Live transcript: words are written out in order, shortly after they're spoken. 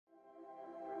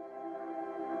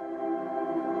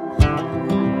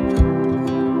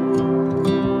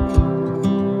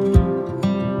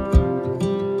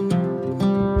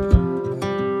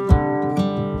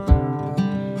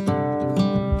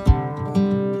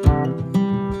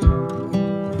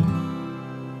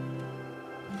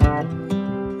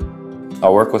I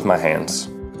work with my hands,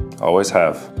 always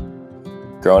have.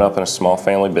 Growing up in a small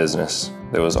family business,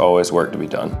 there was always work to be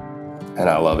done, and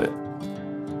I love it.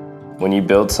 When you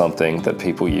build something that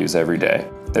people use every day,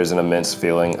 there's an immense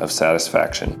feeling of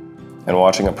satisfaction, and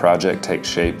watching a project take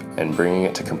shape and bringing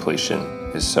it to completion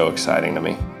is so exciting to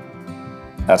me.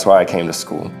 That's why I came to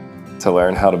school, to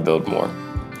learn how to build more,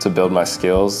 to build my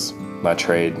skills, my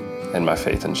trade, and my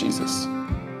faith in Jesus.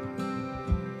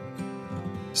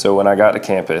 So when I got to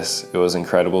campus, it was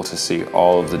incredible to see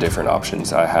all of the different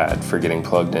options I had for getting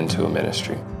plugged into a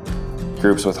ministry.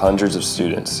 Groups with hundreds of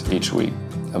students each week,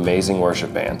 amazing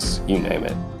worship bands, you name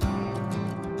it.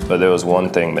 But there was one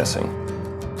thing missing: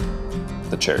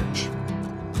 the church.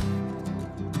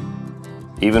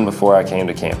 Even before I came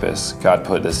to campus, God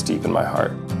put this deep in my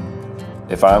heart.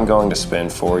 If I'm going to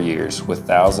spend 4 years with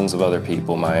thousands of other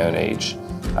people my own age,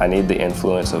 I need the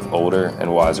influence of older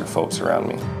and wiser folks around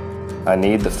me. I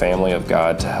need the family of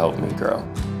God to help me grow.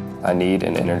 I need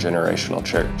an intergenerational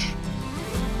church.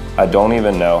 I don't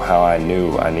even know how I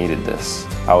knew I needed this.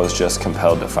 I was just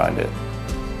compelled to find it.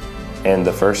 And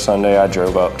the first Sunday I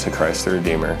drove up to Christ the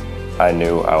Redeemer, I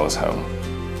knew I was home.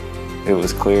 It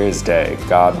was clear as day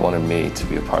God wanted me to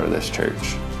be a part of this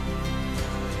church.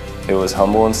 It was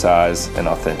humble in size and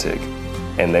authentic,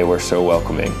 and they were so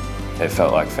welcoming, it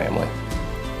felt like family.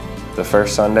 The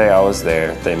first Sunday I was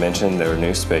there, they mentioned their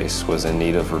new space was in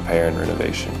need of repair and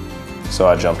renovation, so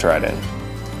I jumped right in.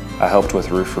 I helped with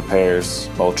roof repairs,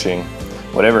 mulching,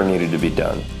 whatever needed to be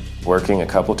done, working a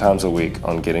couple times a week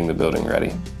on getting the building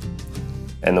ready.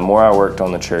 And the more I worked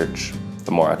on the church,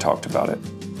 the more I talked about it.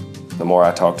 The more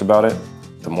I talked about it,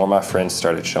 the more my friends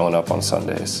started showing up on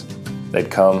Sundays.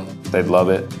 They'd come, they'd love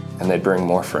it, and they'd bring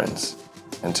more friends.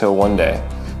 Until one day,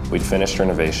 we'd finished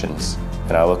renovations,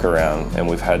 and I look around and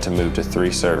we've had to move to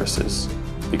 3 services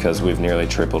because we've nearly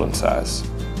tripled in size.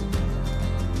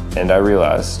 And I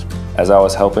realized, as I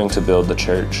was helping to build the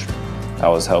church, I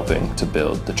was helping to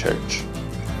build the church.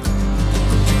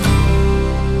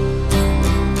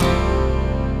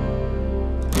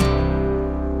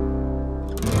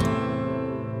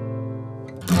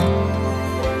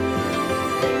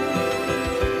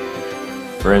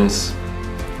 Friends,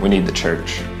 we need the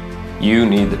church. You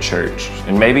need the church.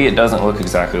 And maybe it doesn't look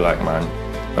exactly like mine,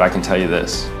 but I can tell you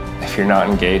this: if you're not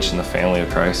engaged in the family of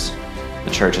Christ, the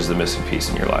church is the missing piece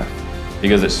in your life.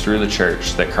 Because it's through the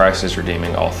church that Christ is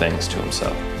redeeming all things to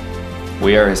himself.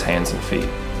 We are his hands and feet.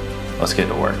 Let's get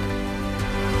to work.